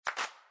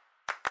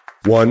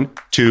1,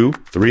 2,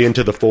 3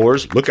 into the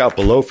fours. Look out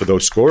below for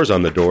those scores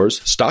on the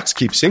doors. Stocks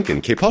keep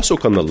sinking. Que paso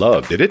con the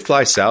love? Did it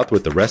fly south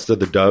with the rest of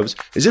the doves?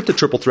 Is it the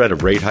triple threat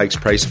of rate hikes,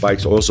 price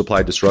spikes, oil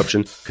supply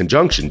disruption?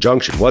 Conjunction,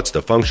 junction, what's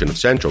the function of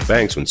central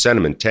banks when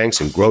sentiment tanks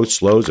and growth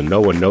slows and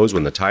no one knows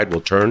when the tide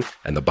will turn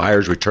and the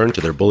buyers return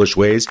to their bullish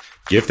ways?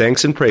 Give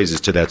thanks and praises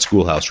to that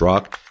schoolhouse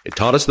rock. It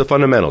taught us the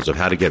fundamentals of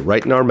how to get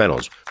right in our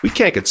mentals. We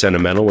can't get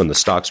sentimental when the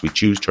stocks we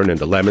choose turn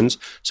into lemons,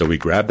 so we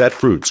grab that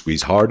fruit,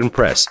 squeeze hard and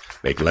press,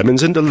 make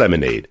lemons into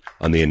lemonade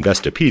on the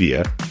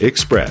Investopedia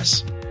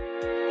Express.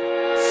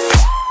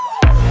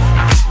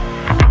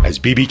 As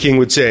B.B. King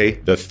would say,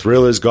 the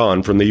thrill is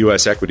gone from the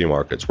U.S. equity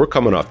markets. We're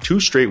coming off 2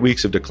 straight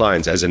weeks of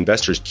declines as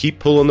investors keep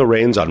pulling the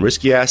reins on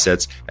risky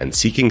assets and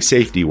seeking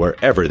safety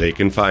wherever they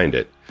can find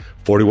it.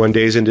 41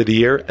 days into the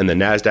year, and the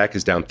NASDAQ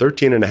is down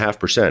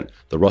 13.5%,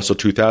 the Russell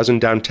 2000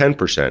 down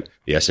 10%,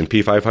 the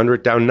S&P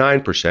 500 down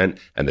 9%,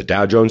 and the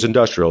Dow Jones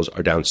Industrials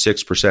are down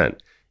 6%.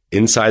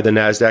 Inside the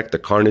NASDAQ, the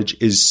carnage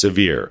is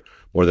severe.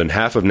 More than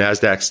half of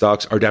NASDAQ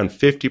stocks are down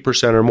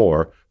 50% or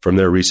more from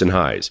their recent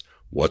highs.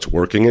 What's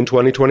working in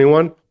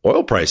 2021?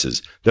 Oil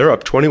prices. They're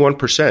up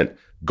 21%.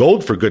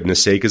 Gold, for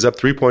goodness sake, is up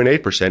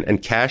 3.8%,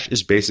 and cash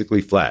is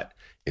basically flat.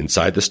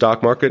 Inside the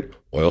stock market,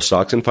 oil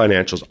stocks and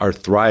financials are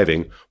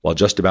thriving, while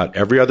just about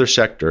every other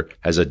sector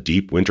has a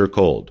deep winter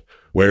cold.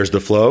 Where's the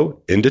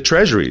flow? Into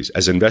treasuries,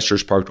 as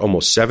investors parked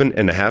almost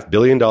 $7.5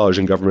 billion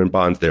in government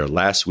bonds there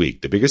last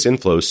week, the biggest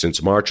inflows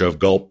since March of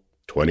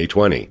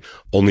 2020.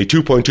 Only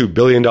 $2.2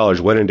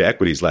 billion went into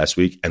equities last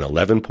week, and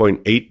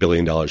 $11.8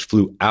 billion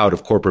flew out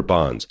of corporate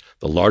bonds,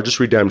 the largest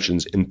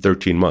redemptions in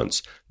 13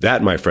 months.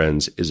 That, my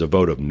friends, is a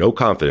vote of no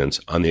confidence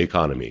on the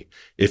economy.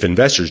 If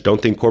investors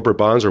don't think corporate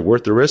bonds are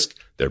worth the risk,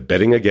 they're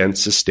betting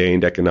against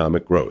sustained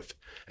economic growth.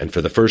 And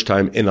for the first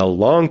time in a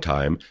long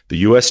time, the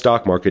U.S.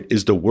 stock market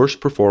is the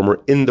worst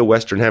performer in the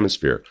Western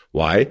Hemisphere.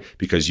 Why?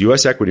 Because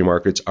U.S. equity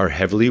markets are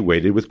heavily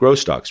weighted with growth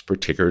stocks,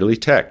 particularly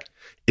tech.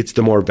 It's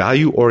the more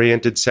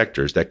value-oriented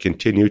sectors that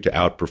continue to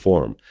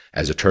outperform.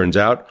 As it turns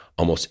out,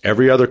 almost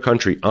every other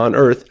country on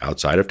Earth,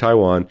 outside of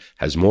Taiwan,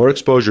 has more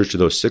exposure to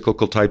those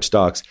cyclical-type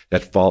stocks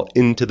that fall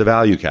into the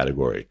value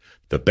category.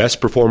 The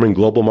best-performing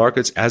global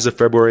markets as of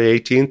February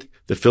 18th,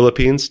 the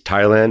Philippines,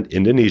 Thailand,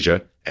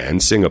 Indonesia,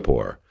 and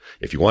Singapore.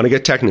 If you want to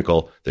get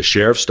technical, the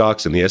share of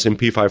stocks in the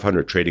S&P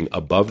 500 trading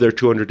above their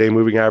 200-day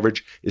moving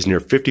average is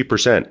near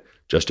 50%.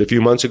 Just a few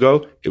months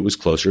ago, it was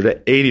closer to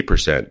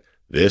 80%.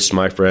 This,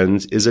 my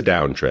friends, is a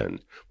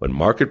downtrend. When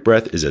market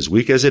breadth is as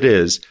weak as it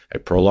is, a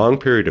prolonged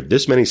period of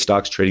this many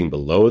stocks trading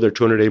below their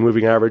 200-day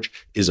moving average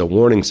is a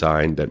warning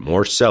sign that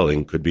more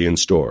selling could be in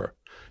store.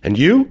 And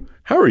you?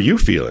 How are you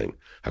feeling?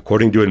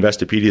 According to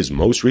Investopedia's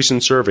most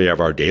recent survey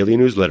of our daily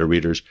newsletter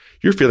readers,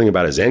 you're feeling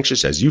about as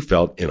anxious as you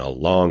felt in a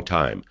long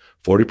time.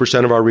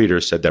 40% of our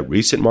readers said that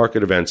recent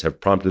market events have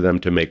prompted them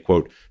to make,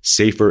 quote,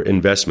 safer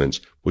investments,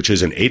 which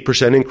is an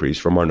 8% increase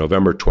from our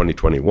November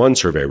 2021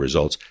 survey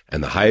results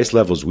and the highest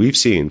levels we've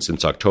seen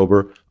since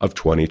October of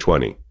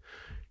 2020.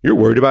 You're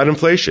worried about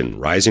inflation,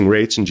 rising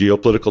rates, and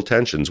geopolitical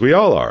tensions. We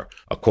all are.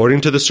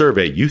 According to the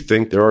survey, you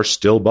think there are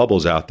still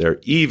bubbles out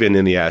there, even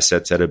in the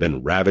assets that have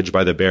been ravaged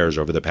by the bears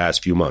over the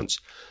past few months.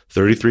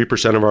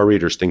 33% of our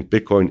readers think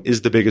Bitcoin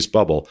is the biggest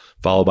bubble,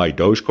 followed by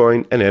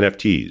Dogecoin and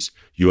NFTs.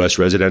 U.S.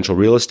 residential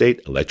real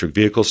estate, electric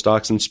vehicle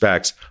stocks, and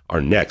SPACs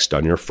are next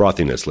on your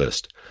frothiness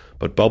list.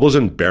 But bubbles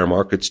and bear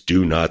markets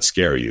do not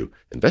scare you.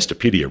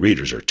 Investopedia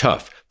readers are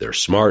tough, they're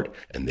smart,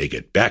 and they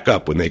get back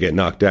up when they get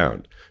knocked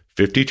down.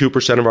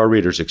 52% of our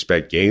readers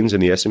expect gains in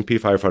the S&P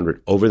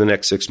 500 over the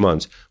next 6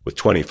 months, with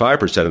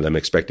 25% of them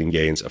expecting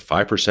gains of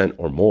 5%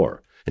 or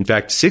more. In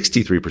fact,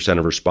 63%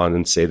 of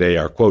respondents say they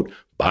are, quote,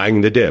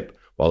 buying the dip,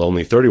 while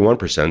only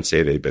 31%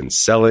 say they've been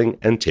selling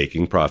and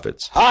taking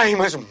profits.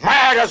 I'm as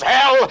mad as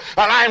hell, and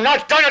I'm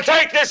not going to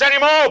take this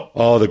anymore!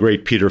 Oh, the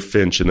great Peter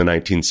Finch in the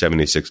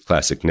 1976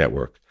 classic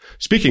Network.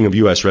 Speaking of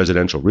U.S.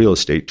 residential real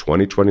estate,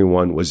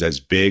 2021 was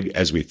as big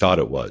as we thought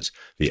it was.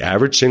 The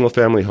average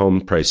single-family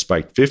home price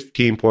spiked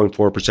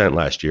 15.4%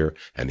 last year,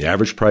 and the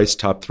average price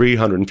topped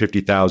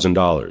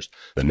 $350,000.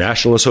 The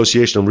National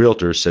Association of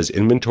Realtors says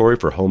inventory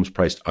for homes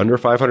priced under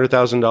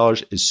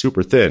 $500,000 is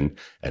super thin,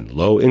 and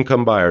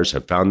low-income buyers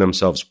have found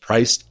themselves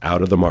priced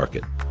out of the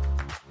market.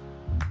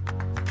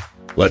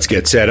 Let's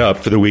get set up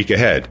for the week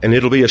ahead, and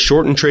it'll be a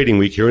shortened trading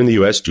week here in the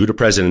U.S. due to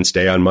President's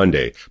Day on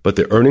Monday, but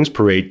the earnings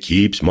parade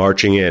keeps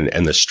marching in,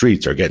 and the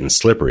streets are getting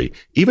slippery.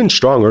 Even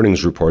strong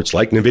earnings reports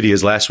like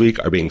NVIDIA's last week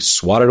are being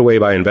swatted away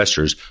by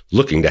investors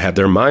looking to have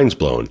their minds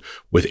blown.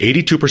 With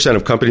 82%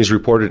 of companies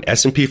reported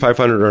S&P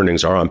 500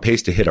 earnings are on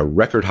pace to hit a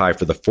record high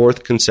for the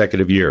 4th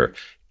consecutive year.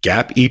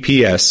 GAAP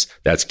EPS,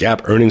 that's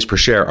GAAP earnings per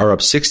share, are up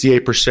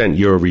 68%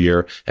 year over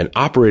year, and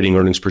operating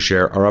earnings per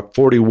share are up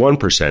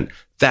 41%.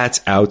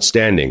 That's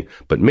outstanding,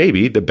 but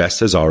maybe the best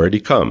has already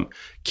come.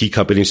 Key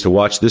companies to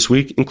watch this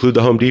week include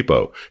the Home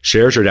Depot.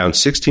 Shares are down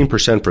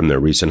 16% from their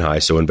recent high,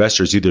 so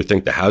investors either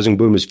think the housing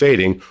boom is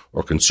fading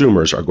or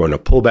consumers are going to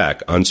pull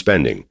back on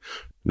spending.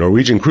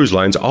 Norwegian Cruise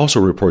Lines also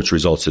reports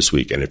results this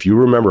week, and if you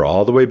remember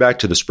all the way back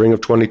to the spring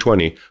of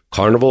 2020,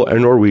 Carnival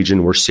and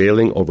Norwegian were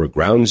sailing over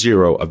ground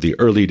zero of the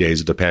early days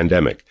of the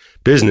pandemic.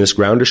 Business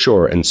ground to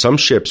shore, and some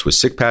ships with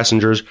sick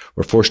passengers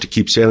were forced to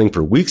keep sailing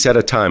for weeks at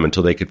a time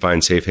until they could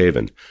find safe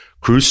haven.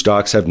 Cruise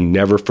stocks have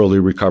never fully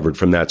recovered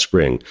from that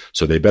spring,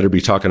 so they better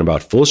be talking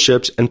about full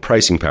ships and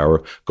pricing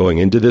power going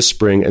into this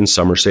spring and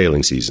summer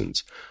sailing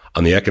seasons.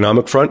 On the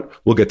economic front,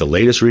 we'll get the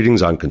latest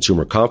readings on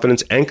consumer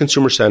confidence and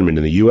consumer sentiment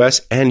in the U.S.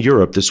 and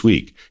Europe this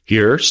week.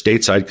 Here,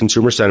 stateside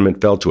consumer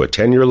sentiment fell to a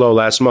 10-year low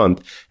last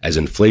month as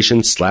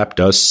inflation slapped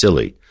us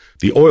silly.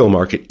 The oil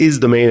market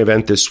is the main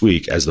event this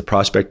week as the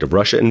prospect of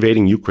Russia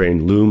invading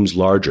Ukraine looms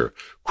larger.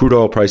 Crude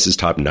oil prices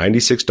topped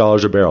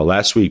 $96 a barrel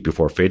last week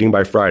before fading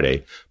by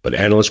Friday, but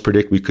analysts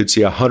predict we could see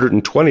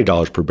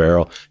 $120 per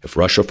barrel if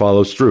Russia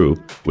follows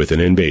through with an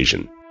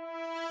invasion.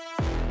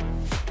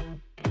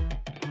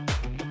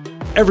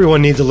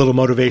 Everyone needs a little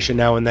motivation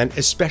now and then,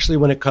 especially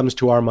when it comes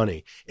to our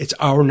money. It's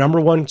our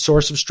number one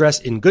source of stress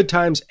in good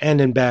times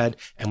and in bad.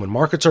 And when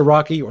markets are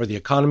rocky or the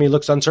economy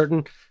looks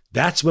uncertain,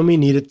 that's when we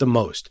need it the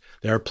most.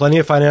 There are plenty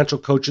of financial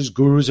coaches,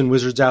 gurus, and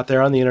wizards out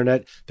there on the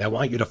internet that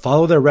want you to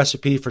follow their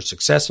recipe for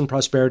success and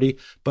prosperity,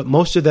 but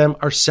most of them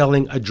are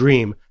selling a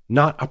dream,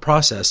 not a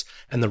process.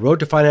 And the road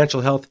to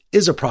financial health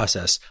is a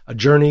process, a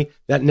journey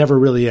that never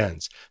really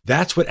ends.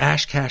 That's what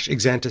Ash Cash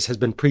Exantis has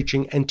been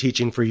preaching and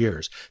teaching for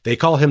years. They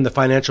call him the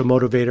financial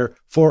motivator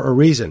for a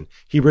reason.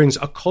 He brings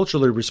a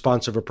culturally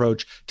responsive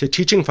approach to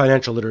teaching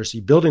financial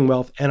literacy, building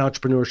wealth, and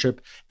entrepreneurship,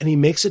 and he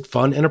makes it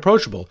fun and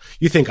approachable.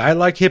 You think I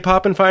like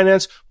hip-hop and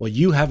finance? Well,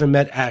 you haven't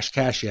met Ash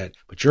Cash yet,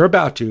 but you're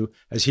about to,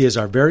 as he is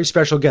our very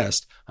special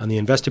guest on the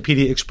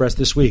Investopedia Express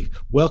this week.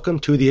 Welcome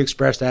to the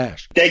Express,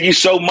 Ash. Thank you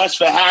so much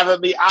for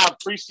having me. I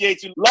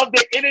appreciate you. Love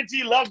the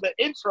energy, love the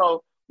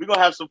intro. We're going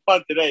to have some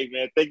fun today,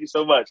 man. Thank you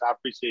so much. I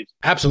appreciate you.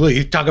 Absolutely.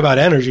 You talk about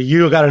energy.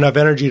 You got enough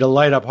energy to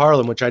light up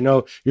Harlem, which I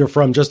know you're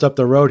from just up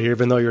the road here,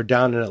 even though you're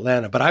down in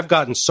Atlanta. But I've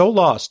gotten so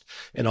lost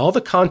in all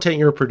the content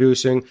you're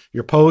producing,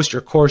 your posts,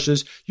 your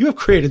courses. You have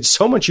created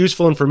so much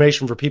useful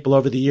information for people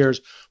over the years.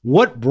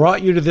 What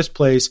brought you to this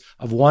place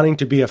of wanting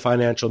to be a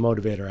financial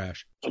motivator,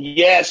 Ash?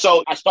 Yeah,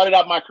 so I started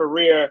out my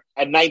career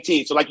at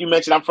 19. So like you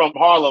mentioned, I'm from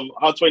Harlem,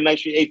 129th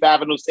Street, 8th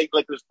Avenue, St.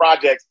 Nicholas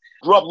Projects.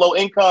 Grew up low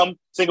income,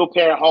 single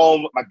parent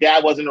home. My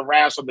dad wasn't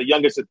around, so I'm the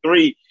youngest of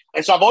three.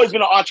 And so I've always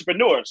been an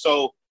entrepreneur.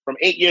 So from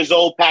 8 years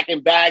old,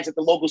 packing bags at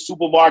the local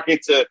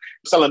supermarket to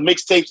selling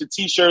mixtapes and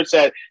T-shirts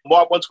at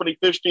Mark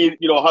 125th Street,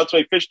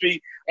 125th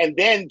Street. And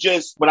then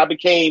just when I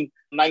became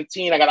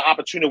 19, I got an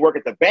opportunity to work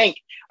at the bank.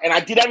 And I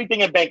did everything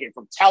in banking,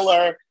 from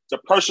teller to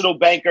personal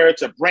banker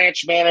to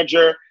branch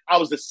manager. I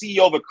was the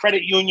CEO of a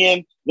credit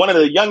union, one of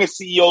the youngest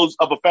CEOs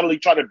of a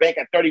federally chartered bank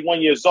at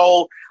 31 years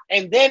old.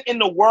 And then in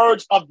the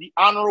words of the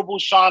Honorable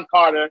Sean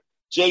Carter,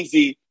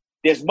 Jay-Z,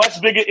 there's much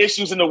bigger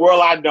issues in the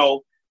world I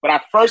know, but I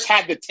first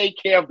had to take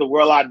care of the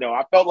world I know.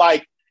 I felt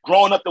like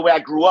growing up the way I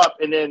grew up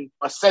and then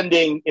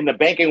ascending in the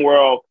banking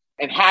world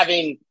and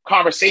having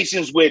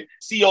conversations with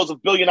CEOs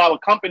of billion-dollar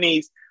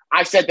companies,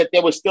 I said that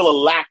there was still a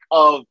lack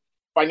of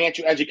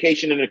financial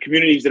education in the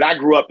communities that I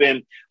grew up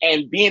in.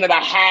 And being that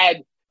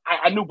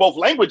I knew both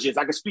languages,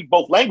 I could speak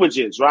both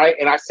languages, right?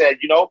 And I said,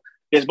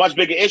 there's much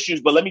bigger issues,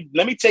 but let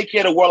me take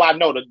care of the world I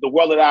know, the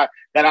world that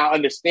I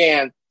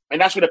understand. And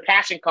that's where the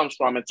passion comes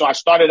from. And so I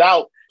started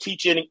out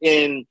teaching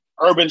in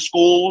urban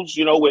schools,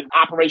 with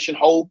Operation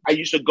Hope. I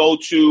used to go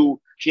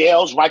to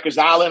jails, Rikers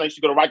Island. I used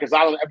to go to Rikers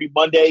Island every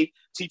Monday,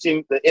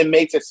 teaching the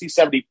inmates at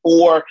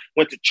C-74,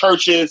 went to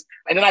churches.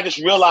 And then I just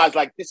realized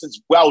this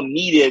is well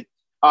needed.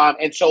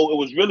 And so it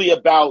was really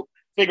about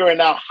figuring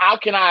out how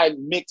can I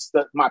mix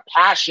my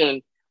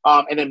passion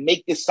and then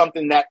make this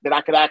something that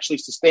I could actually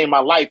sustain my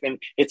life. And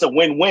it's a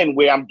win-win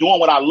where I'm doing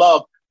what I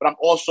love, but I'm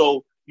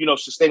also,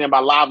 sustaining my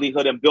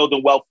livelihood and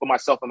building wealth for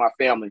myself and my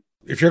family.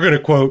 If you're going to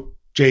quote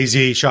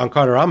Jay-Z, Sean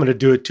Carter, I'm going to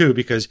do it too,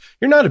 because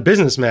you're not a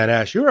businessman,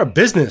 Ash. You're a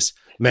business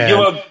man.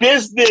 You're a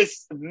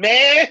business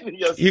man.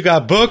 You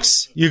got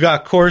books, you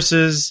got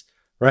courses,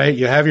 right?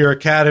 You have your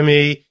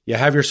academy, you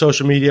have your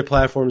social media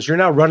platforms. You're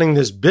now running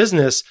this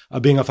business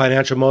of being a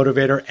financial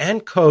motivator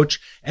and coach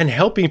and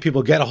helping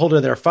people get a hold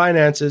of their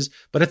finances.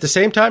 But at the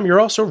same time, you're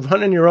also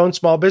running your own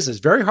small business.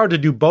 Very hard to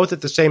do both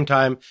at the same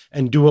time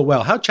and do it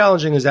well. How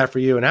challenging is that for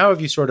you? And how have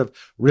you sort of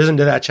risen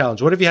to that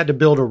challenge? What have you had to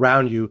build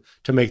around you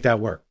to make that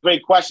work?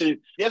 Great question.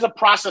 There's a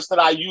process that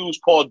I use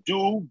called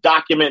do,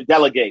 document,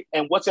 delegate.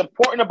 And what's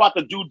important about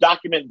the do,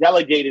 document,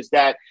 delegate is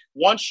that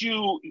once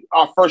you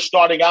are first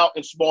starting out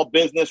in small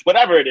business,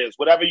 whatever it is,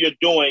 whatever you're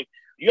doing,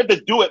 you have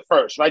to do it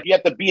first, right? You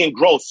have to be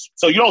engrossed.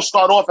 So you don't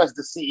start off as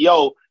the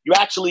CEO. You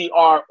actually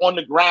are on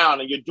the ground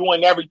and you're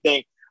doing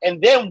everything.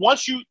 And then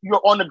once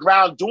you're on the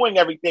ground doing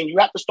everything, you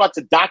have to start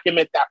to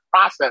document that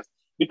process.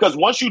 Because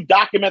once you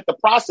document the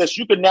process,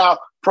 you can now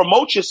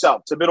promote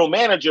yourself to middle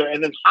manager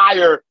and then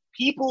hire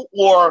people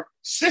or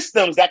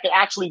systems that can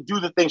actually do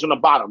the things on the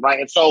bottom, right?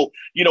 And so,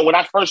 when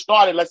I first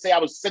started, let's say I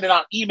was sending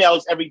out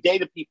emails every day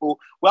to people.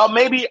 Well,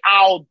 maybe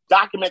I'll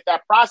document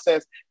that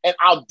process and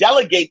I'll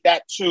delegate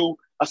that to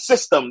a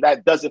system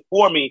that does it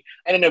for me.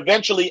 And then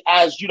eventually,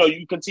 as you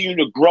continue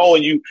to grow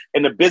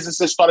and the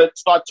businesses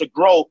start to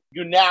grow,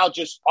 you now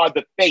just are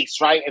the face,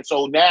 right? And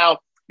so now,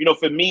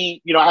 for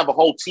me, I have a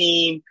whole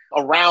team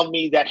around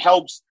me that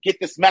helps get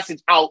this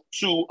message out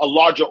to a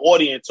larger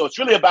audience. So it's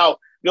really about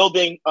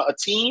building a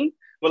team.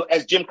 Well,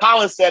 as Jim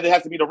Collins said, it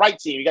has to be the right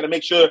team. You got to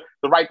make sure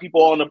the right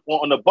people are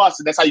on the bus,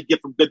 and that's how you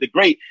get from good to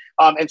great.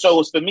 And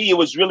so for me, it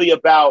was really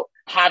about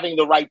having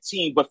the right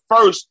team. But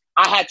first,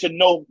 I had to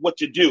know what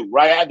to do,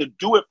 right? I had to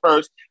do it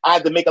first. I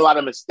had to make a lot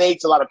of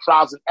mistakes, a lot of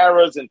trials and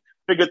errors, and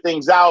figure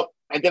things out.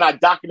 And then I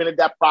documented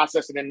that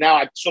process. And then now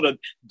I sort of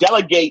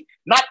delegate,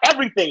 not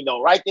everything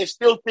though, right? There's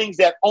still things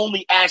that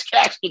only Ash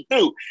Cash can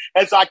do.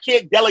 And so I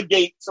can't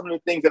delegate some of the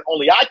things that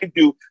only I can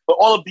do, but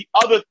all of the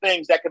other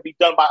things that can be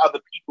done by other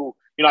people,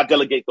 I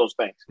delegate those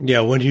things. Yeah,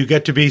 when you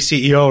get to be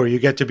CEO or you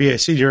get to be a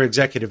senior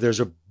executive,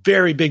 there's a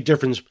very big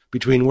difference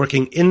between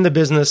working in the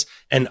business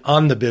and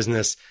on the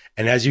business.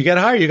 And as you get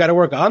higher, you got to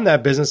work on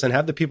that business and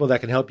have the people that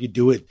can help you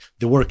do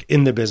the work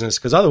in the business.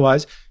 Because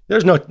otherwise,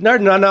 there's not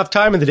enough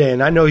time in the day.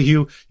 And I know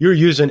you're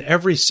using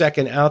every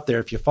second out there.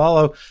 If you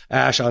follow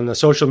Ash on the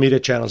social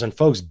media channels, and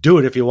folks, do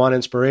it if you want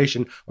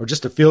inspiration or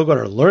just to feel good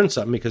or learn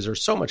something, because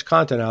there's so much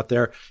content out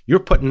there. You're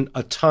putting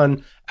a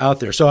ton out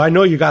there. So I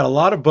know you got a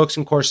lot of books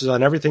and courses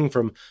on everything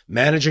from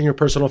managing your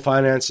personal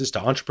finances to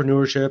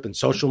entrepreneurship and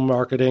social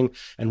marketing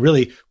and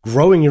really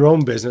growing your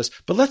own business.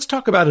 But let's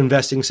talk about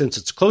investing, since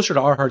it's closer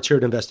to our hearts here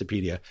at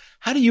Investopedia.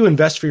 How do you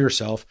invest for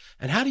yourself,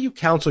 and how do you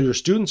counsel your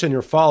students and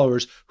your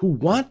followers who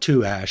want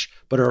to, Ash,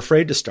 but are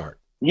afraid to start?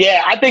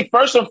 Yeah, I think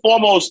first and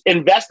foremost,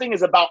 investing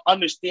is about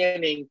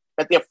understanding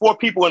that there are four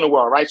people in the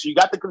world, right? So you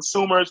got the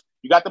consumers,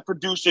 you got the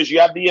producers, you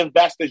have the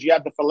investors, you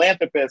have the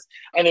philanthropists.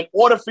 And in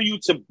order for you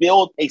to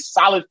build a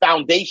solid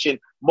foundation,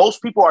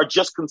 most people are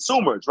just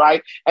consumers,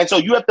 right? And so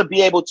you have to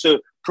be able to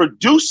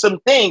produce some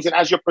things. And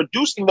as you're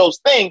producing those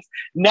things,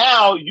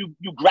 now you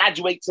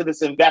graduate to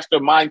this investor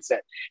mindset.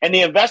 And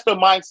the investor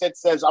mindset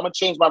says, I'm going to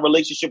change my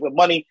relationship with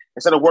money.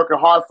 Instead of working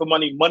hard for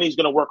money, money's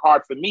going to work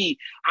hard for me.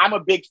 I'm a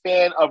big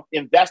fan of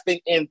investing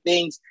in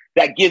things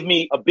that give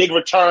me a big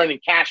return in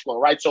cash flow,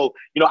 right? So,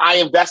 I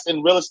invest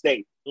in real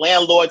estate.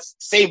 Landlords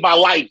saved my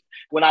life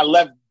when I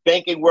left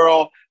banking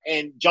world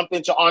and jumped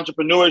into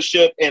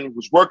entrepreneurship and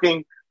was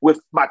working with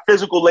my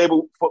physical labor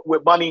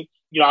with money.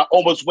 I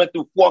almost went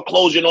through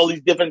foreclosure and all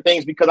these different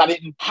things because I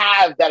didn't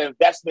have that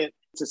investment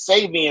to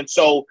save me. And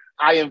so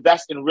I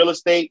invest in real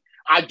estate.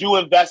 I do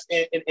invest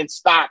in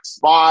stocks,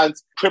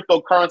 bonds,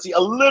 cryptocurrency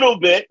a little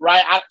bit,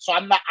 right?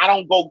 I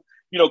don't go,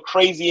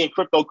 crazy in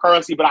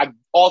cryptocurrency, but I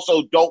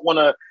also don't want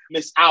to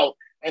miss out.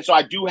 And so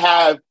I do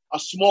have a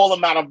small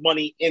amount of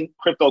money in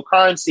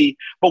cryptocurrency.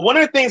 But one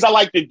of the things I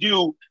like to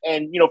do,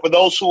 and, for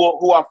those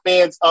who are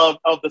fans of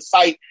the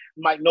site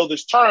might know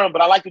this term,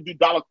 but I like to do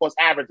dollar cost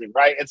averaging,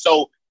 right? And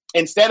so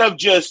instead of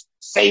just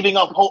saving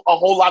up a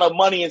whole lot of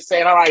money and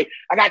saying, all right,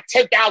 I got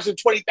 10,000,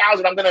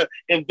 20,000, I'm going to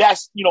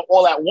invest,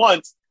 all at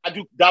once, I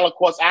do dollar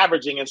cost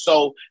averaging. And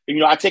so,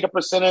 I take a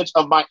percentage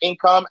of my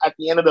income at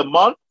the end of the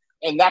month,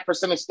 and that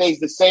percentage stays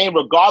the same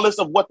regardless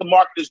of what the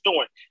market is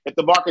doing. If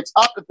the market's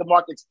up, if the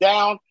market's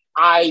down,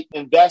 I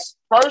invest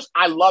first.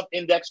 I love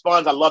index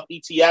funds. I love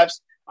ETFs.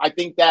 I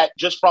think that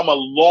just from a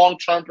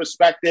long-term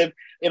perspective,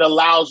 it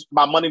allows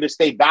my money to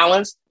stay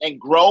balanced and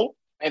grow.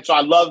 And so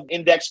I love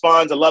index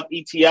funds. I love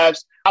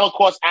ETFs. Dollar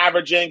cost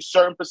averaging,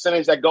 certain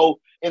percentage that go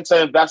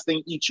into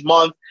investing each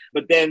month.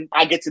 But then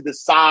I get to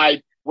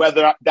decide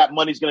whether that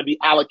money is going to be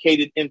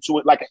allocated into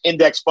it like an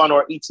index fund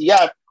or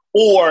ETF,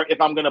 or if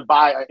I'm going to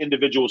buy an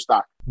individual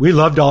stock. We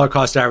love dollar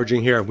cost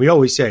averaging here. We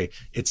always say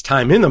it's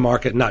time in the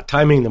market, not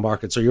timing the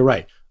market. So you're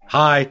right.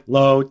 High,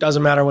 low,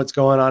 doesn't matter what's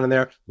going on in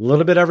there. A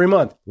little bit every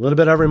month,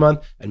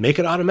 and make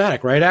it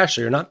automatic, right,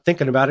 Ashley? You're not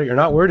thinking about it. You're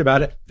not worried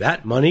about it.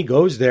 That money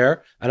goes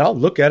there, and I'll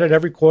look at it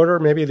every quarter,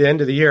 maybe at the end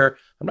of the year.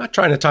 I'm not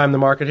trying to time the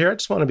market here. I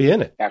just want to be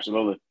in it.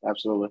 Absolutely.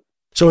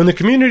 So in the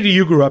community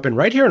you grew up in,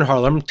 right here in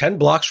Harlem, 10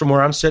 blocks from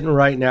where I'm sitting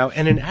right now,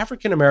 and in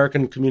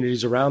African-American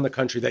communities around the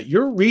country that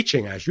you're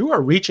reaching, as you are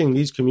reaching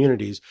these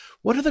communities,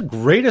 what are the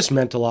greatest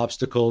mental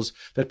obstacles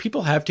that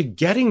people have to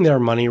getting their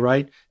money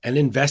right and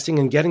investing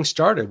and getting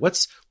started?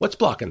 What's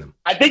blocking them?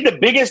 I think the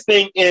biggest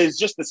thing is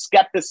just the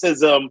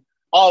skepticism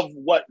of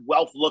what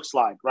wealth looks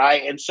like,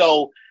 right? And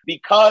so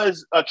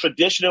because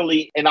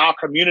traditionally in our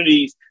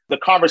communities, the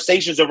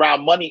conversations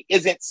around money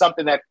isn't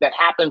something that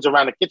happens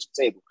around the kitchen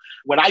table.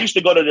 When I used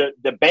to go to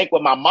the bank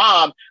with my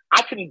mom,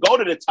 I couldn't go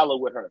to the teller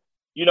with her.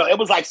 It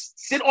was like,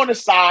 sit on the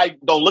side,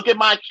 don't look at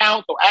my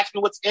account, don't ask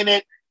me what's in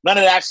it, none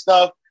of that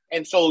stuff.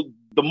 And so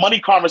the money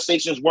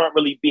conversations weren't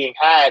really being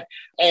had.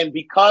 And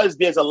because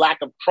there's a lack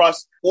of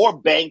trust for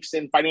banks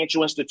and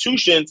financial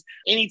institutions,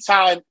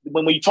 anytime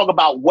when you talk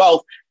about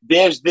wealth,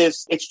 there's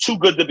this, it's too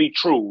good to be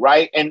true,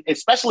 right? And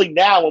especially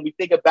now when we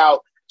think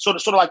about sort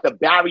of like the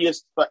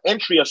barriers for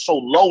entry are so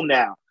low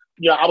now.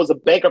 I was a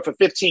banker for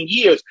 15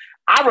 years.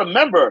 I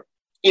remember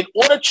in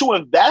order to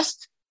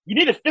invest, you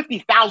needed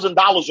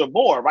 $50,000 or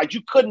more, right?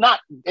 You could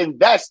not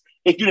invest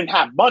if you didn't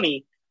have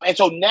money. And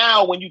so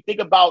now when you think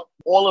about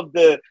all of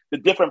the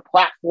different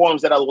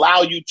platforms that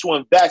allow you to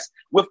invest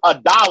with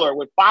 $1,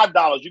 with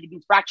 $5, you can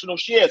do fractional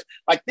shares.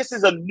 Like, this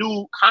is a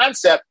new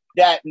concept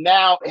that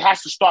now it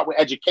has to start with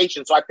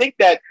education. So I think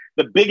that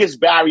the biggest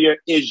barrier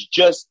is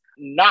just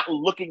not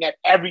looking at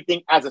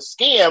everything as a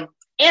scam.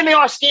 And there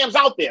are scams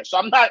out there. So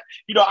I'm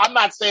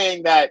not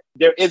saying that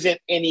there isn't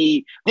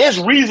any, there's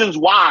reasons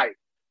why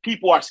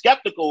people are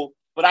skeptical.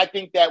 But I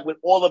think that with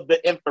all of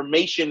the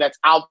information that's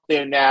out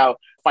there now,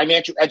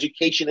 financial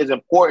education is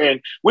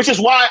important, which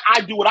is why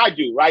I do what I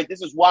do, right?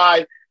 This is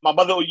why my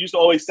mother used to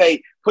always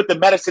say, put the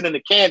medicine in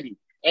the candy.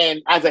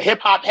 And as a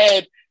hip hop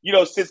head,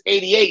 since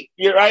 88,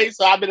 right?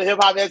 So I've been a hip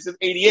hop head since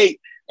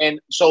 88. And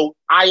so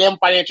I am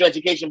financial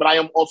education, but I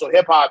am also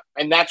hip hop.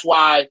 And that's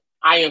why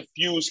I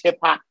infuse hip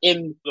hop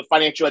in the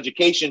financial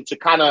education to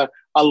kind of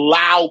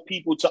allow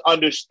people to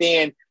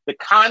understand the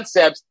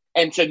concepts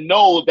and to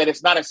know that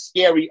it's not as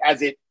scary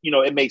as it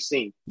may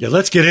seem. Yeah,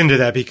 let's get into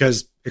that,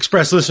 because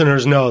Express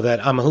listeners know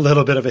that I'm a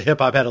little bit of a hip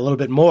hop head, a little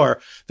bit more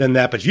than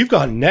that. But you've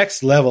gone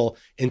next level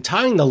in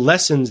tying the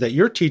lessons that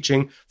you're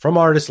teaching from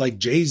artists like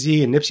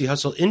Jay-Z and Nipsey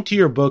Hussle into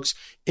your books,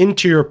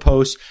 into your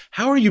posts.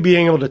 How are you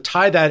being able to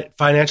tie that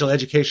financial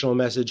educational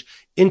message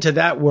into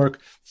that work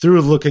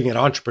through looking at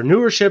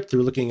entrepreneurship,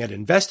 through looking at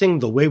investing,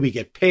 the way we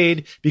get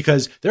paid?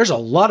 Because there's a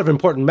lot of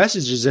important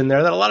messages in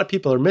there that a lot of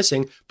people are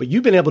missing, but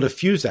you've been able to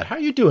fuse that. How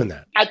are you doing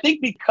that? I think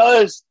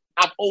because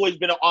I've always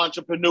been an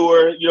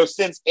entrepreneur,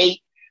 since 8,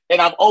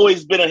 and I've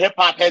always been a hip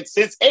hop head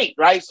since 8,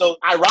 right? So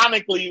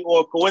ironically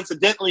or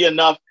coincidentally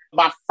enough,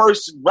 my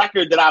first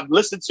record that I've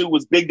listened to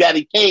was Big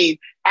Daddy Kane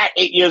at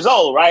 8 years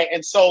old, right?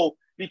 And so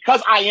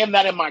because I am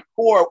that in my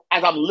core,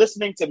 as I'm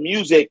listening to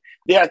music,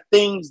 there are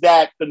things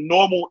that the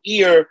normal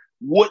ear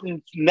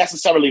wouldn't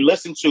necessarily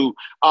listen to.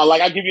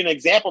 Like, I'll give you an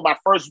example. My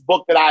first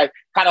book that I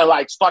kind of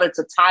like started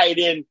to tie it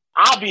in,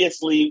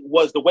 obviously,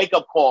 was The Wake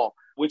Up Call,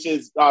 which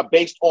is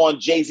based on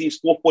Jay-Z's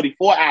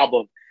 444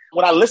 album.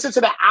 When I listened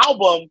to the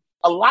album,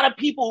 a lot of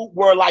people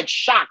were like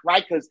shocked,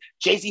 right? Because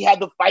Jay-Z had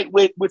the fight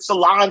with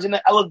Solange in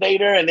the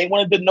elevator, and they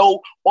wanted to know,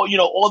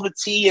 all the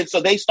tea. And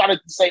so they started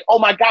to say, oh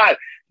my God,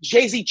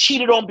 Jay-Z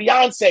cheated on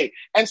Beyonce.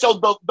 And so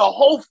the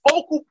whole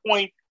focal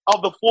point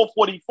of the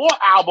 444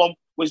 album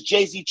was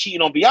Jay-Z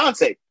cheating on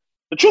Beyonce.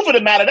 The truth of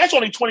the matter, that's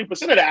only 20% of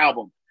the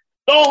album.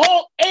 The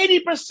whole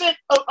 80%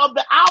 of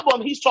the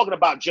album, he's talking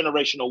about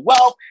generational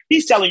wealth.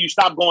 He's telling you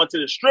stop going to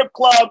the strip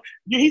club.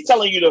 He's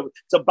telling you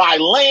to buy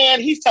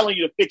land. He's telling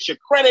you to fix your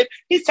credit.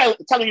 He's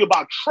telling you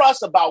about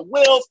trust, about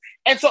wills.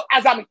 And so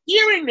as I'm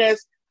hearing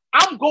this,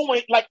 I'm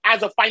going, like,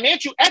 as a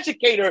financial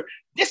educator,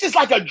 this is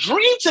like a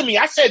dream to me.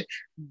 I said,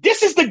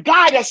 this is the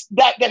guy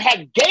that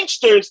had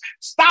gangsters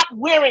stop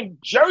wearing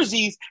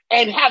jerseys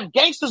and have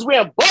gangsters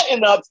wearing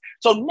button-ups.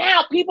 So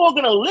now people are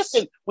going to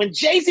listen. When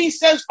Jay-Z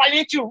says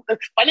financial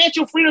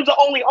freedom's the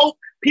only hope,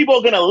 people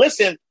are going to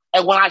listen.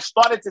 And when I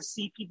started to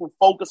see people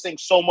focusing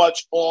so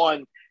much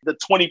on the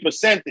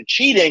 20%, the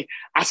cheating,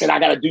 I said, I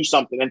got to do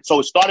something. And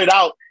so it started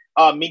out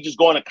me just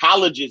going to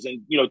colleges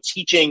and,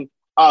 teaching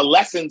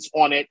lessons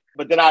on it.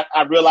 But then I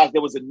realized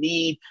there was a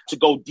need to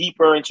go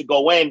deeper and to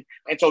go in.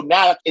 And so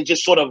now it's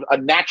just sort of a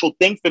natural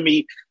thing for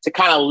me to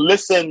kind of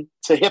listen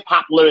to hip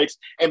hop lyrics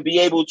and be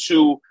able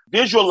to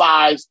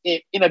visualize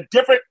it in a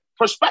different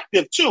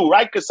perspective too,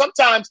 right? Because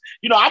sometimes,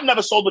 I've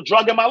never sold a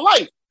drug in my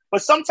life.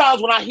 But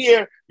sometimes when I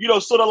hear,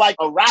 sort of like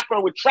a rapper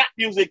with trap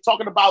music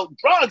talking about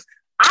drugs,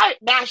 I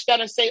match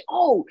that and say,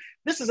 oh,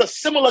 this is a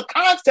similar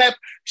concept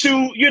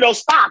to,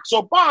 stocks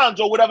or bonds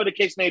or whatever the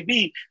case may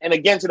be. And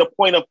again, to the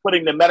point of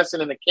putting the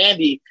medicine in the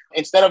candy,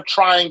 instead of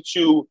trying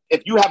to,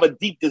 if you have a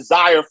deep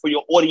desire for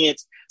your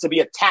audience to be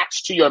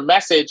attached to your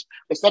message,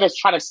 instead of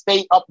trying to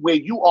stay up where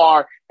you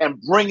are and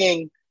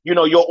bringing,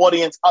 your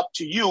audience up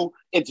to you,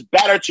 it's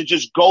better to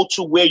just go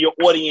to where your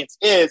audience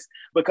is,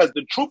 because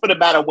the truth of the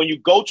matter, when you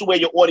go to where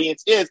your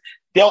audience is,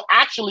 they'll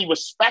actually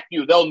respect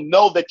you. They'll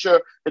know that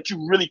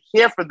you really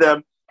care for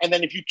them. And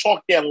then if you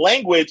talk their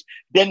language,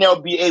 then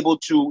they'll be able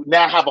to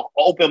now have an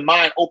open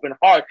mind, open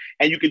heart,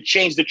 and you can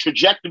change the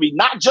trajectory,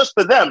 not just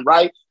for them,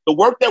 right? The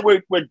work that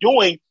we're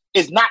doing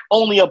is not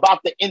only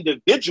about the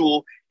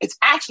individual, it's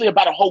actually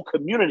about a whole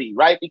community,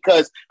 right?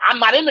 Because I'm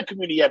not in the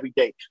community every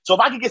day. So if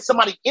I could get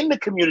somebody in the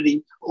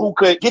community who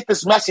could get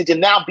this message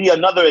and now be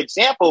another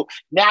example,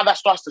 now that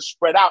starts to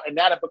spread out and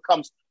now that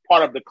becomes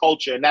part of the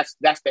culture. And that's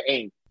the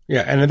aim.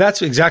 Yeah, and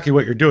that's exactly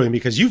what you're doing,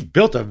 because you've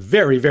built a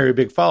very, very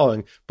big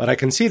following. But I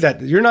can see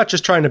that you're not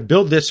just trying to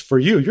build this for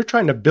you. You're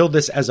trying to build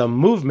this as a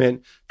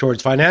movement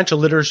towards financial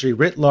literacy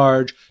writ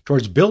large,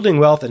 towards building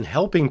wealth and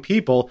helping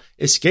people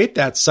escape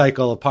that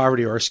cycle of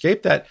poverty or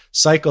escape that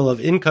cycle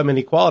of income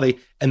inequality.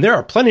 And there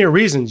are plenty of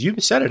reasons, you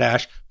said it,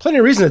 Ash, plenty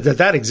of reasons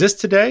that exists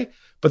today.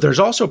 But there's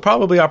also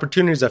probably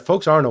opportunities that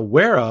folks aren't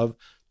aware of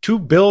to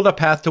build a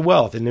path to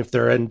wealth. And if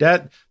they're in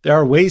debt, there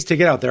are ways to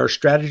get out. There are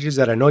strategies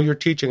that I know you're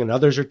teaching and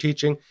others are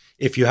teaching.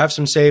 If you have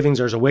some savings,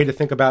 there's a way to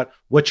think about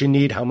what you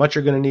need, how much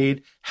you're going to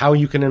need, how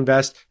you can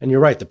invest. And you're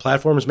right, the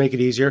platforms make it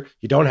easier.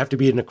 You don't have to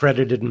be an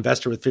accredited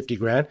investor with 50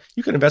 grand.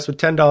 You can invest with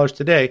 $10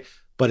 today.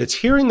 but it's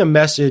hearing the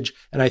message.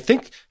 And I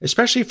think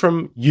especially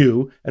from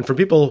you and from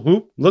people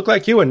who look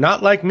like you and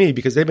not like me,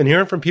 because they've been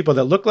hearing from people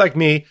that look like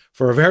me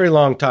for a very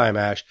long time,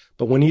 Ash.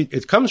 But when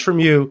it comes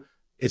from you,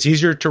 it's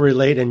easier to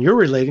relate, and you're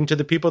relating to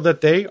the people that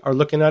they are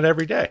looking at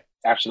every day.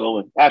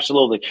 Absolutely.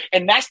 Absolutely.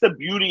 And that's the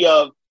beauty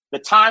of the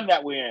time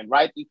that we're in,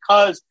 right?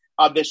 Because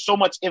there's so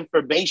much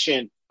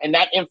information, and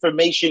that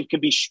information can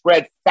be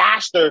spread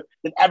faster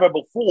than ever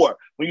before.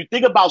 When you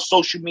think about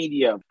social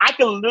media, I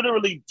can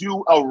literally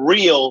do a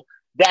reel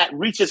that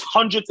reaches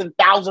hundreds and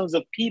thousands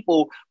of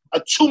people. A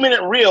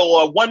 2-minute reel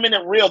or a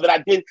 1-minute reel that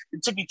I did,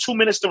 it took me 2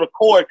 minutes to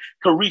record,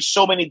 could reach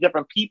so many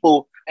different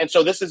people. And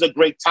so this is a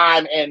great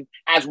time. And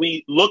as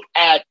we look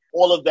at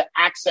all of the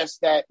access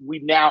that we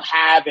now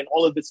have and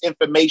all of this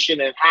information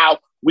and how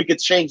we could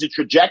change the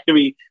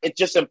trajectory, it's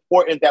just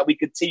important that we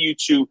continue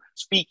to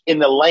speak in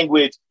the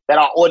language that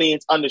our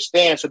audience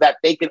understands so that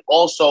they can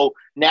also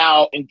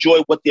now enjoy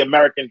what the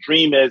American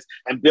dream is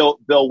and build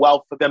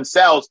wealth for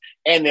themselves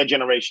and their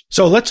generation.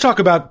 So let's talk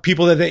about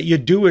people that you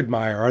do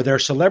admire. Are there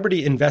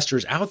celebrity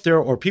investors out there,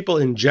 or people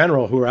in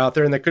general who are out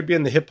there, and that could be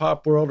in the hip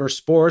hop world or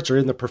sports or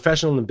in the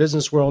professional and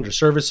business world or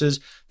services,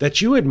 that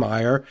you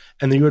admire,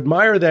 and that you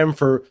admire them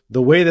for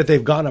the way that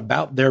they've gone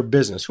about their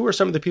business? Who are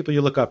some of the people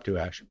you look up to,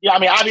 Ash? Yeah, I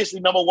mean,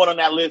 obviously number one on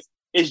that list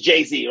is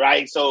Jay-Z,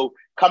 right? So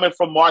coming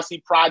from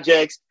Marcy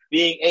Projects,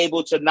 being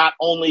able to not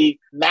only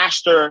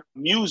master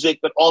music,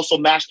 but also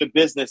master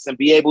business and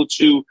be able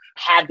to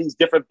have these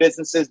different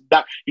businesses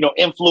that,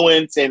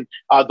 influence, and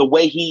the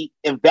way he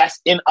invests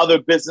in other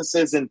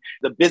businesses and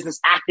the business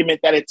acumen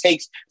that it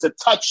takes to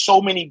touch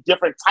so many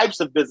different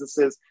types of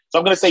businesses. So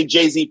I'm going to say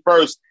Jay-Z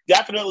first.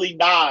 Definitely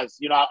Nas.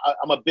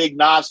 I'm a big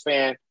Nas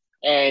fan.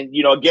 And,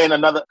 again,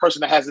 another person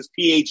that has his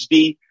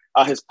PhD,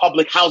 his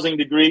public housing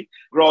degree,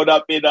 growing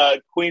up in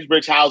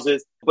Queensbridge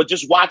houses, but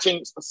just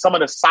watching some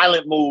of the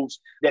silent moves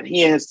that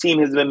he and his team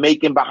has been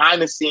making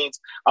behind the scenes.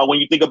 When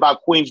you think about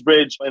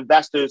Queensbridge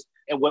investors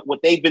and what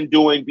they've been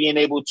doing, being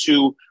able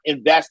to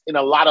invest in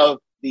a lot of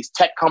these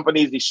tech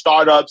companies, these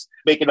startups,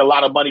 making a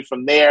lot of money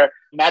from there.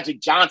 Magic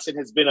Johnson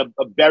has been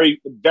a very,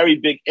 very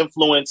big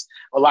influence,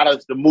 a lot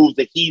of the moves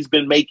that he's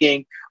been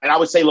making. And I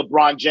would say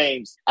LeBron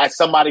James, as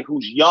somebody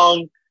who's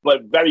young,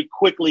 but very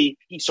quickly,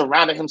 he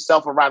surrounded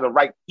himself around the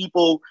right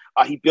people.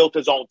 He built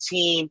his own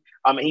team.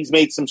 And he's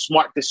made some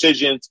smart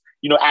decisions,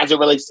 as it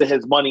relates to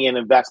his money and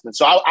investment.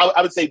 So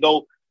I would say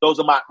those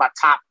are my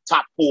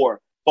top four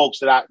folks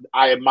that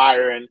I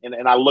admire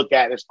and I look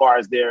at as far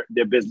as their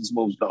business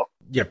moves go.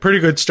 Yeah, pretty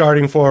good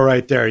starting four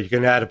right there. You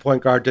can add a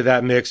point guard to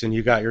that mix, and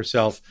you got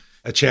yourself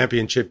a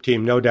championship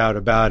team, no doubt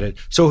about it.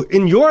 So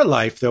in your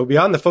life, though,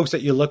 beyond the folks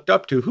that you looked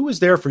up to, who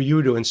was there for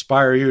you to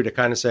inspire you to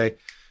kind of say,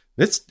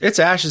 it's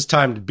Ash's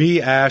time to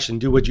be Ash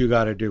and do what you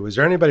got to do? Is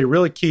there anybody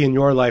really key in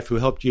your life who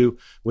helped you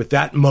with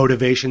that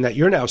motivation that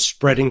you're now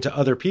spreading to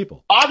other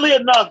people? Oddly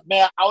enough,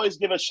 man, I always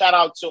give a shout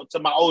out to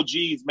my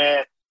OGs,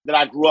 man, that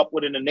I grew up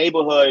with in the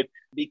neighborhood,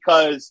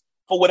 because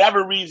for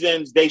whatever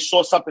reasons, they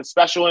saw something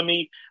special in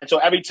me. And so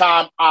every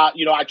time,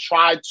 I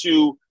tried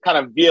to kind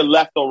of veer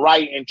left or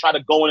right and try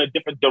to go in a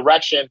different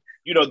direction,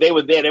 they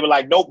were there. They were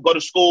like, nope, go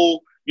to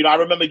school. I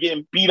remember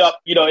getting beat up,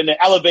 in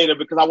the elevator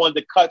because I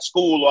wanted to cut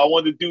school or I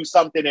wanted to do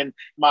something. And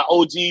my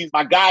OGs,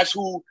 my guys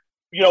who,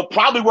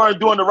 probably weren't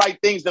doing the right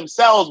things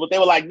themselves, but they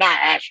were like, nah,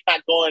 Ash, you're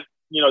not going,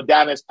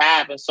 down this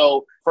path. And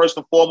so first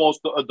and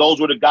foremost, those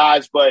were the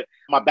guys. But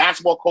my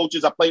basketball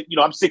coaches, I played,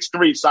 I'm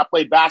 6'3", so I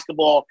played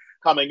basketball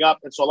coming up.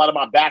 And so a lot of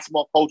my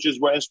basketball coaches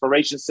were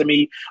inspirations to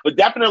me. But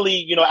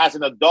definitely, as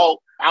an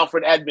adult,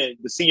 Alfred Edmond,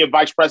 the senior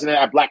vice president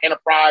at Black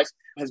Enterprise,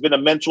 has been a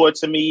mentor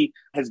to me,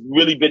 has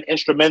really been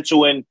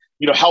instrumental in,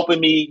 helping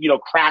me,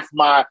 craft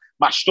my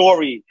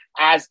story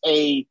as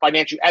a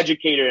financial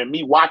educator, and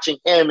me watching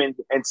him and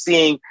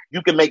seeing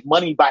you can make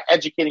money by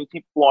educating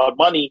people on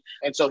money.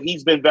 And so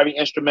he's been very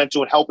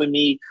instrumental in helping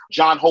me.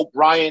 John Hope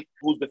Bryant,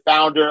 who's the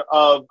founder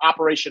of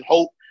Operation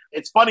Hope.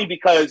 It's funny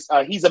because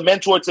he's a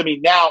mentor to me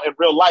now in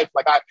real life.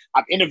 Like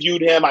I've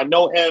interviewed him, I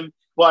know him,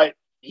 but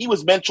he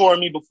was mentoring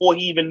me before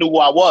he even knew who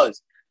I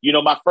was.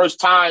 My first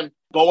time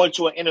going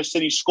to an inner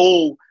city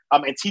school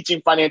and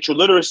teaching financial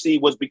literacy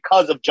was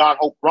because of John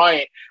Hope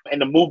Bryant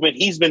and the movement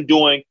he's been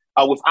doing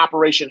with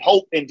Operation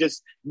Hope, and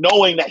just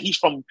knowing that he's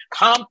from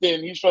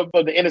Compton, he's from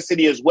the inner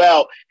city as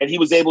well. And he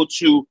was able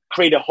to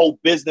create a whole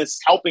business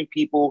helping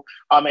people.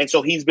 And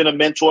so he's been a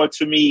mentor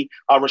to me.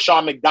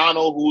 Rashawn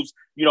McDonald, who's,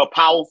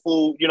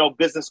 powerful,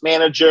 business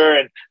manager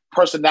and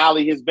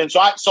personality has been.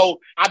 So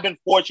I've been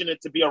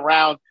fortunate to be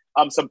around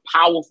some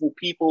powerful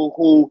people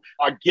who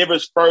are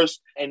givers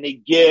first, and they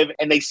give,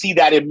 and they see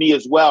that in me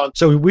as well.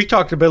 So we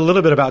talked a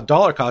little bit about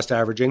dollar cost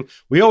averaging.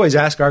 We always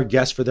ask our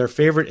guests for their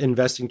favorite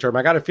investing term.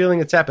 I got a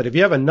feeling it's that, but if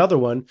you have another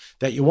one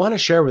that you want to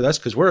share with us,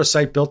 because we're a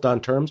site built on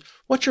terms,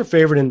 what's your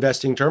favorite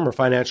investing term or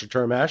financial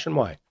term, Ash, and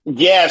why?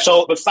 Yeah,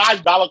 so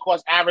besides dollar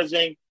cost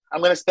averaging,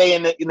 I'm going to stay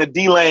in the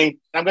D lane.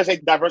 I'm going to say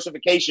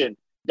diversification.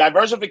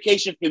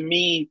 Diversification for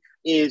me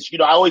is,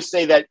 I always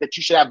say that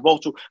you should have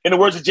both. In the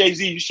words of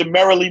Jay-Z, you should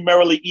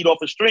merrily eat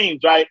off of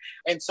streams, right?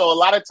 And so a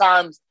lot of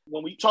times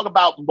when we talk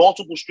about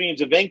multiple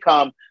streams of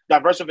income,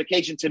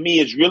 diversification to me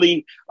is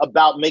really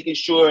about making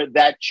sure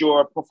that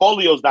your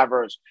portfolio is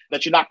diverse,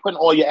 that you're not putting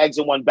all your eggs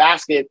in one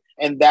basket,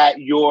 and that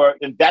you're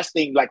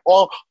investing like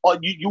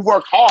you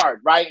work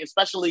hard, right?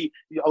 Especially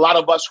a lot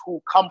of us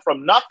who come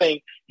from nothing,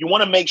 you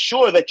want to make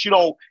sure that you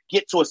don't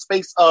get to a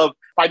space of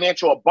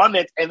financial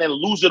abundance and then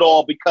lose it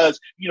all because,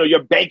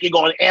 you're banking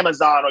on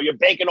Amazon or you're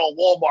banking on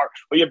Walmart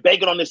or you're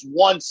banking on this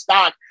one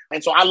stock.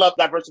 And so I love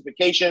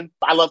diversification.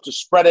 I love to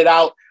spread it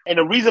out. And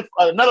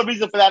another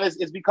reason for that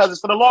is because it's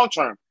for the long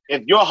term.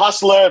 If you're a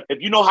hustler,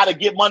 if you know how to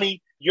get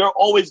money, you're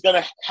always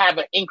going to have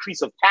an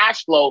increase of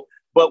cash flow.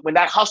 But when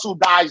that hustle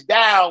dies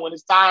down, when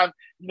it's time,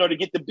 to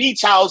get the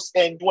beach house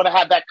and you want to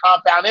have that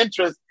compound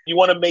interest, you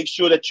want to make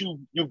sure that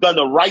you've done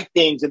the right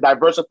things and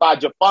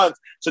diversified your funds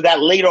so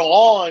that later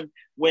on,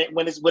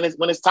 when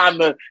it's time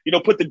to,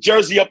 put the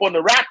jersey up on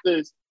the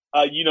Raptors,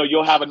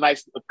 you'll have a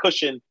nice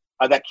cushion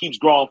that keeps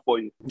growing for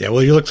you. Yeah,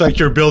 well, you look like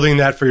you're building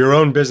that for your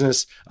own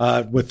business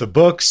with the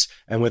books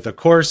and with the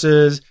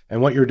courses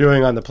and what you're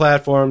doing on the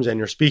platforms and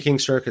your speaking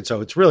circuit.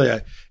 So it's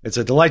really it's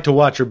a delight to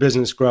watch your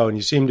business grow. And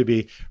you seem to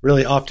be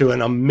really off to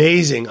an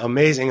amazing,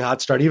 amazing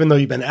hot start. Even though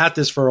you've been at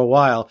this for a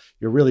while,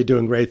 you're really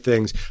doing great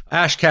things.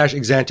 Ash Cash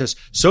Exantis,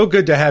 so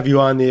good to have you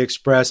on the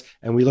Express.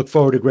 And we look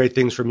forward to great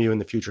things from you in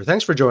the future.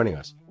 Thanks for joining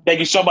us. Thank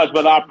you so much,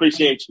 brother. I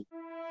appreciate you.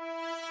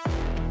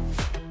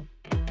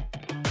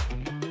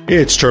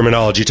 It's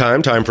terminology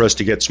time for us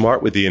to get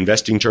smart with the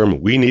investing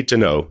term we need to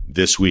know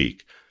this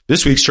week.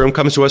 This week's term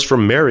comes to us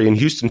from Mary in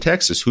Houston,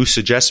 Texas, who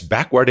suggests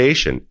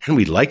backwardation, and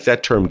we like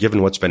that term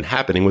given what's been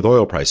happening with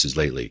oil prices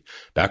lately.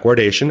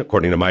 Backwardation,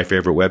 according to my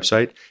favorite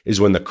website,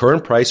 is when the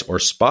current price or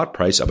spot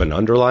price of an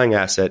underlying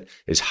asset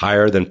is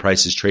higher than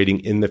prices trading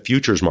in the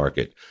futures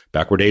market.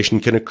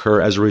 Backwardation can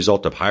occur as a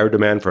result of higher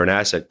demand for an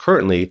asset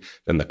currently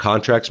than the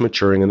contracts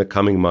maturing in the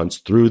coming months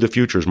through the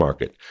futures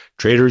market.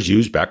 Traders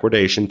use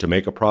backwardation to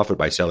make a profit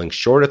by selling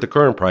short at the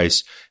current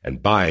price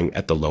and buying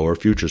at the lower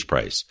futures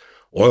price.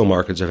 Oil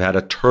markets have had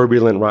a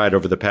turbulent ride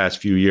over the past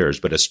few years,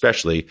 but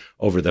especially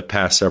over the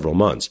past several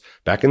months.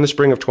 Back in the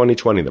spring of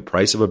 2020, the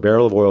price of a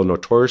barrel of oil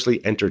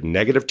notoriously entered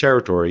negative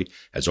territory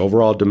as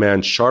overall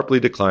demand sharply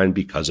declined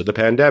because of the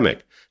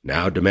pandemic.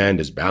 Now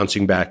demand is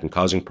bouncing back and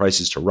causing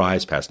prices to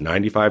rise past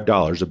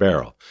 $95 a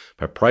barrel.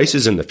 But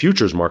prices in the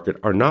futures market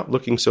are not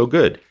looking so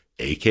good,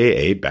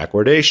 aka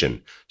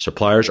backwardation.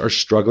 Suppliers are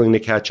struggling to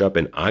catch up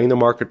and eyeing the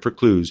market for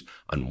clues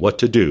on what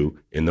to do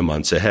in the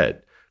months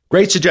ahead.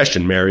 Great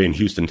suggestion, Mary in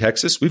Houston,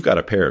 Texas. We've got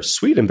a pair of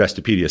sweet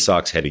Investopedia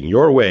socks heading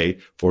your way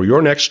for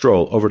your next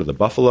stroll over to the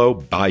Buffalo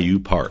Bayou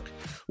Park.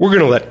 We're going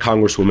to let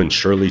Congresswoman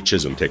Shirley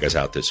Chisholm take us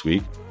out this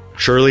week.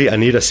 Shirley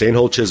Anita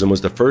Sainhold Chisholm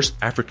was the first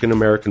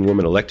African-American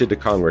woman elected to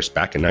Congress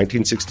back in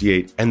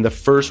 1968 and the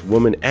first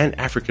woman and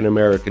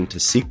African-American to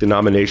seek the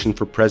nomination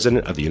for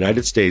President of the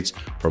United States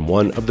from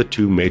one of the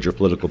two major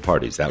political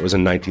parties. That was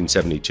in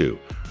 1972.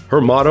 Her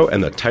motto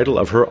and the title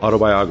of her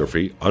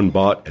autobiography,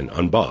 Unbought and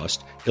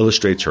Unbossed,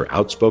 illustrates her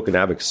outspoken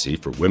advocacy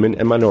for women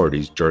and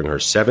minorities during her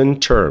 7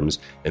 terms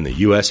in the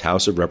U.S.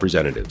 House of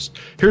Representatives.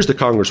 Here's the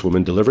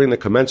Congresswoman delivering the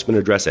commencement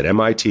address at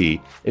MIT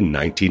in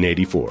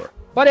 1984.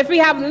 But if we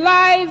have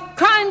live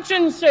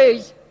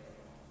consciences,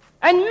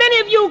 and many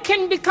of you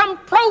can become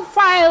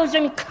profiles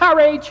in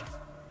courage,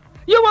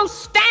 you will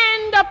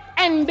stand up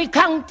and be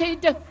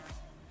counted.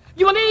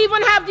 You will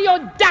even have the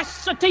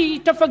audacity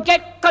to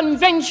forget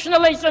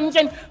conventionalisms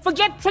and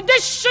forget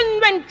tradition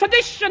when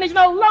tradition is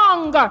no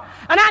longer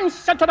an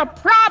answer to the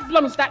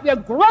problems that we are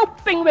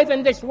groping with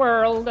in this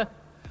world.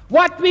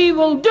 What we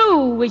will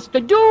do is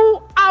to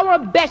do our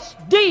best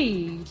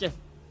deeds,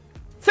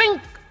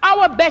 think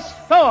our best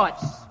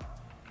thoughts,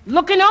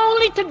 looking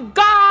only to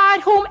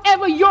God,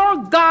 whomever your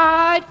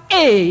God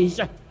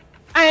is,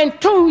 and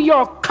to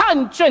your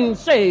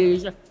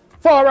consciences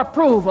for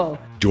approval.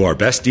 Do our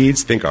best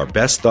deeds, think our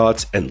best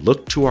thoughts, and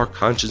look to our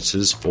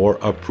consciences for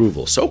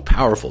approval. So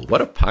powerful. What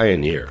a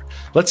pioneer.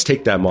 Let's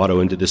take that motto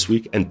into this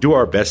week and do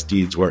our best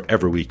deeds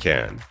wherever we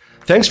can.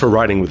 Thanks for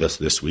riding with us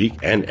this week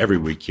and every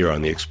week here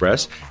on The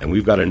Express. And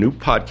we've got a new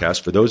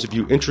podcast for those of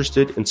you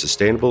interested in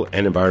sustainable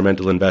and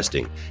environmental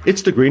investing.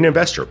 It's The Green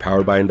Investor,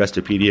 powered by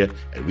Investopedia,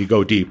 and we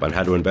go deep on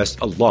how to invest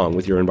along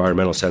with your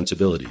environmental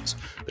sensibilities.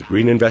 The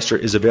Green Investor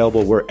is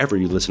available wherever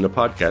you listen to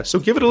podcasts, so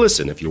give it a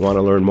listen if you want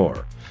to learn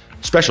more.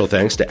 Special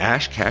thanks to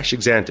Ash Cash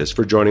Exantis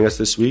for joining us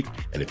this week.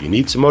 And if you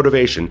need some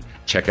motivation,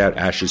 check out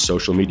Ash's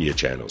social media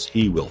channels.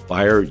 He will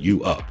fire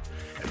you up.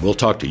 And we'll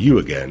talk to you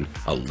again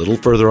a little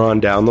further on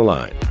down the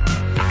line.